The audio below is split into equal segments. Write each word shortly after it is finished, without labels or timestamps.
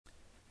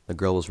The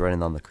girl was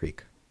running on the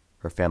creek,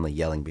 her family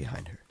yelling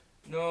behind her.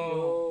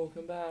 No,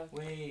 come back.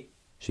 Wait.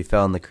 She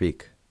fell in the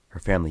creek. Her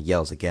family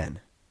yells again.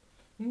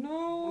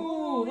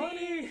 No,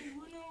 honey.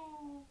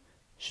 No.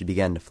 She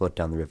began to float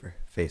down the river,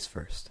 face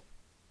first.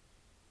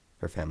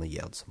 Her family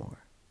yelled some more.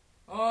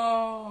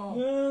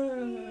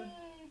 Oh.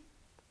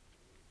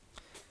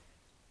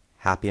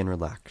 Happy and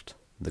relaxed,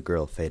 the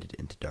girl faded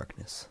into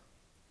darkness.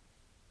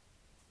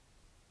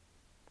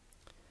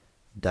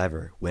 The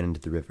diver went into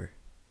the river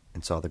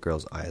and saw the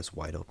girl's eyes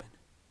wide open.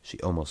 She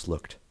almost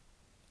looked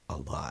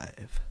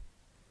alive.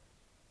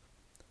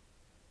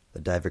 The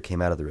diver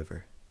came out of the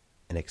river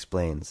and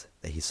explains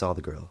that he saw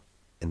the girl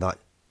and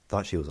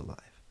thought she was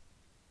alive.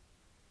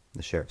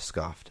 The sheriff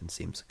scoffed and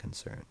seemed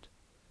concerned.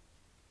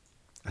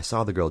 I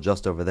saw the girl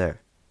just over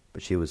there,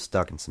 but she was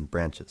stuck in some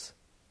branches,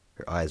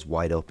 her eyes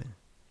wide open.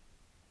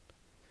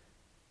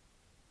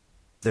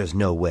 There's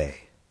no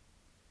way.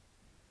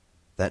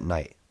 That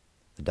night,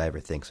 the diver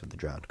thinks of the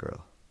drowned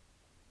girl.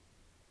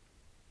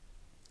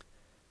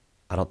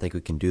 I don't think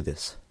we can do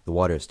this. The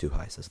water is too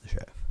high, says the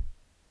sheriff.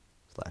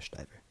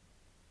 Diver.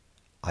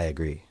 I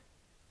agree.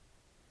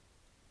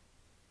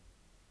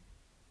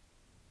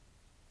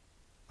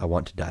 I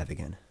want to dive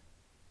again.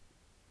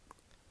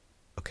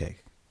 Okay,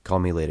 call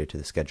me later to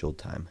the scheduled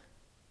time.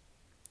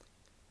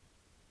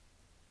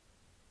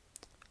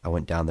 I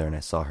went down there and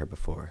I saw her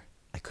before.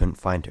 I couldn't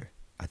find her.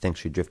 I think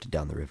she drifted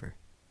down the river.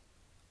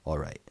 All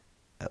right,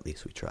 at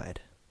least we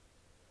tried.